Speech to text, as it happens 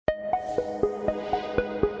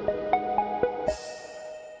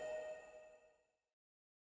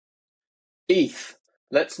ETH.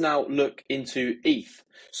 Let's now look into ETH.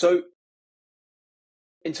 So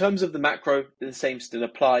in terms of the macro, the same still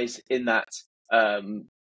applies in that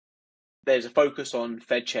there's a focus on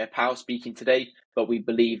Fed Chair Powell speaking today, but we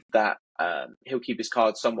believe that he'll keep his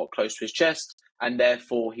cards somewhat close to his chest, and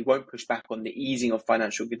therefore he won't push back on the easing of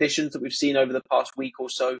financial conditions that we've seen over the past week or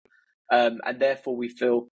so. And therefore we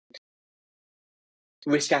feel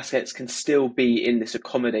risk assets can still be in this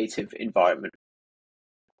accommodative environment.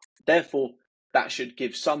 Therefore, that should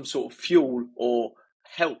give some sort of fuel or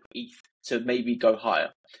help ETH to maybe go higher.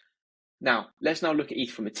 Now, let's now look at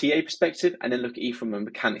ETH from a TA perspective and then look at ETH from a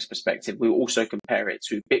mechanics perspective. We'll also compare it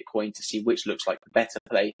to Bitcoin to see which looks like the better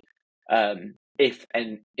play if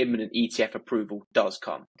an imminent ETF approval does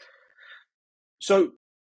come. So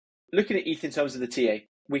looking at ETH in terms of the TA,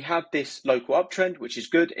 we have this local uptrend, which is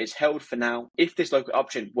good. It's held for now. If this local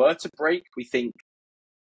uptrend were to break, we think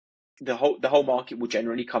the whole market will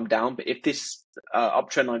generally come down. But if this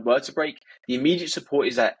uptrend line were to break, the immediate support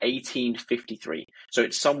is at 1853. So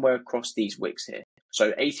it's somewhere across these wicks here. So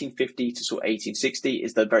 1850 to sort of 1860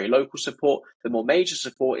 is the very local support. The more major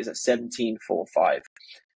support is at 1745.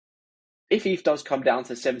 If ETH does come down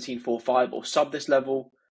to 1745 or sub this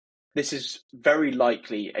level, this is very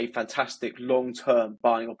likely a fantastic long-term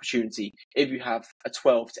buying opportunity if you have a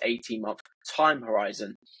 12 to 18 month time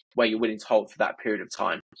horizon where you're willing to hold for that period of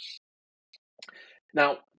time.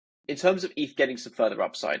 Now, in terms of ETH getting some further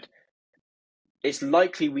upside, it's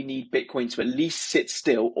likely we need Bitcoin to at least sit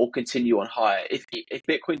still or continue on higher. If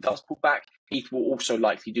Bitcoin does pull back, ETH will also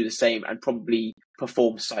likely do the same and probably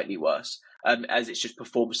perform slightly worse, as it's just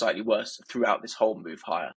performed slightly worse throughout this whole move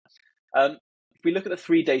higher. If we look at the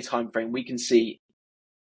 3-day time frame, we can see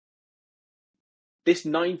this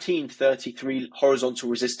 1933 horizontal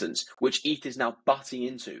resistance, which ETH is now butting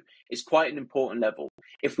into, is quite an important level.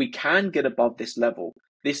 If we can get above this level,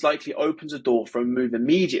 this likely opens a door for a move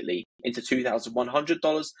immediately into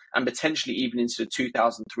 $2,100 and potentially even into the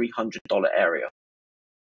 $2,300 area.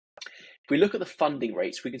 If we look at the funding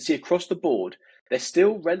rates, we can see across the board, they're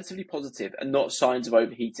still relatively positive and not signs of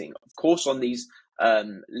overheating. Of course, on these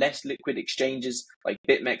less liquid exchanges like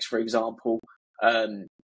BitMEX, for example,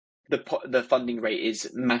 the funding rate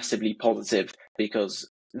is massively positive because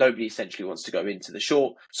nobody essentially wants to go into the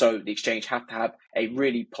short. So the exchange have to have a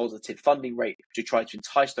really positive funding rate to try to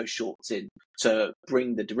entice those shorts in to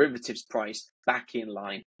bring the derivatives price back in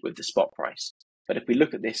line with the spot price. But if we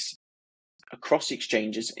look at this across the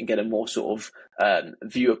exchanges and get a more sort of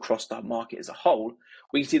view across the market as a whole,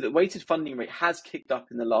 we can see that weighted funding rate has kicked up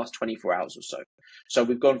in the last 24 hours or so. So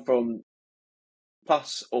we've gone from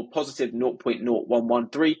plus or positive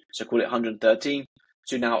 0.0113, so call it 113,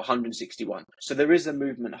 to now 161. So there is a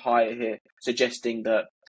movement higher here, suggesting that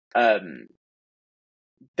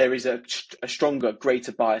there is a stronger,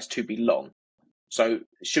 greater bias to be long. So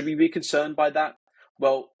should we be concerned by that?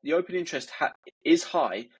 Well, the open interest is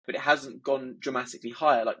high, but it hasn't gone dramatically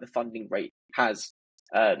higher like the funding rate has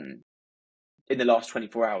in the last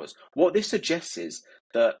 24 hours. What this suggests is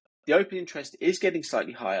that the open interest is getting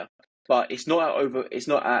slightly higher, but it's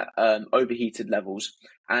not at overheated levels.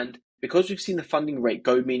 And because we've seen the funding rate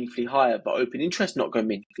go meaningfully higher, but open interest not go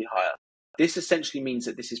meaningfully higher, this essentially means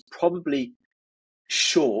that this is probably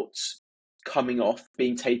shorts coming off,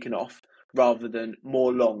 being taken off, rather than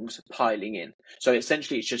more longs piling in. So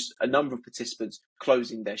essentially it's just a number of participants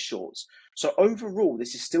closing their shorts. So overall,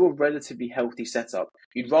 this is still a relatively healthy setup.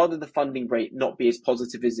 You'd rather the funding rate not be as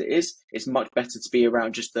positive as it is. It's much better to be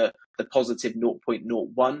around just the positive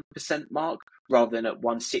 0.01% mark rather than at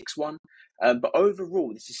 161. But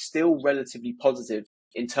overall, this is still relatively positive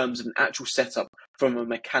in terms of an actual setup from a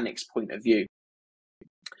mechanics point of view.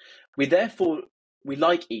 We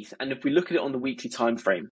like ETH, and if we look at it on the weekly time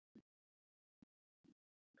frame,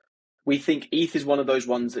 we think ETH is one of those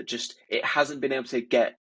ones that just it hasn't been able to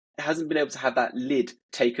have that lid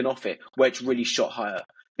taken off it where it's really shot higher.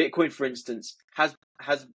 Bitcoin, for instance,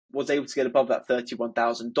 was able to get above that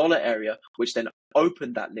 $31,000 area, which then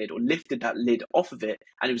opened that lid or lifted that lid off of it,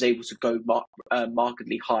 and it was able to go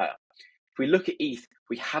markedly higher. If we look at ETH,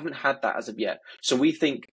 we haven't had that as of yet. So we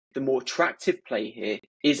think the more attractive play here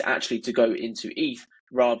is actually to go into ETH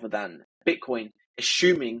rather than Bitcoin,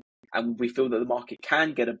 assuming, and we feel that the market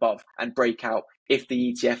can get above and break out if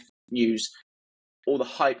the ETF news or the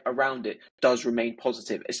hype around it does remain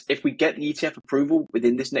positive. If we get the ETF approval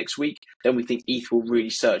within this next week, then we think ETH will really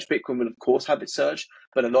surge. Bitcoin will, of course, have its surge,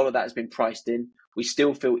 but a lot of that has been priced in. We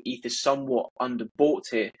still feel ETH is somewhat underbought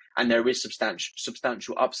here, and there is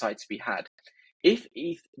substantial upside to be had. If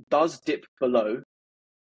ETH does dip below,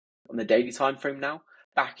 on the daily time frame now,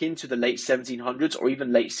 back into the late 1700s or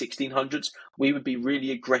even late 1600s, we would be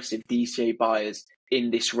really aggressive DCA buyers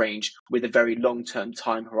in this range with a very long-term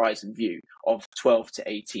time horizon view of 12 to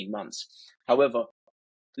 18 months. However,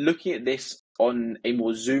 looking at this on a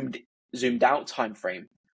more zoomed out time frame,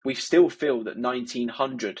 we still feel that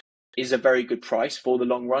 1900 is a very good price for the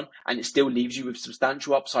long run, and it still leaves you with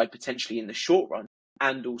substantial upside potentially in the short run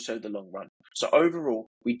and also the long run. So overall,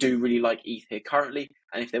 we do really like ETH here currently,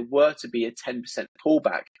 and if there were to be a 10%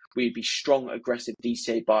 pullback, we'd be strong, aggressive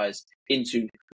DCA buyers into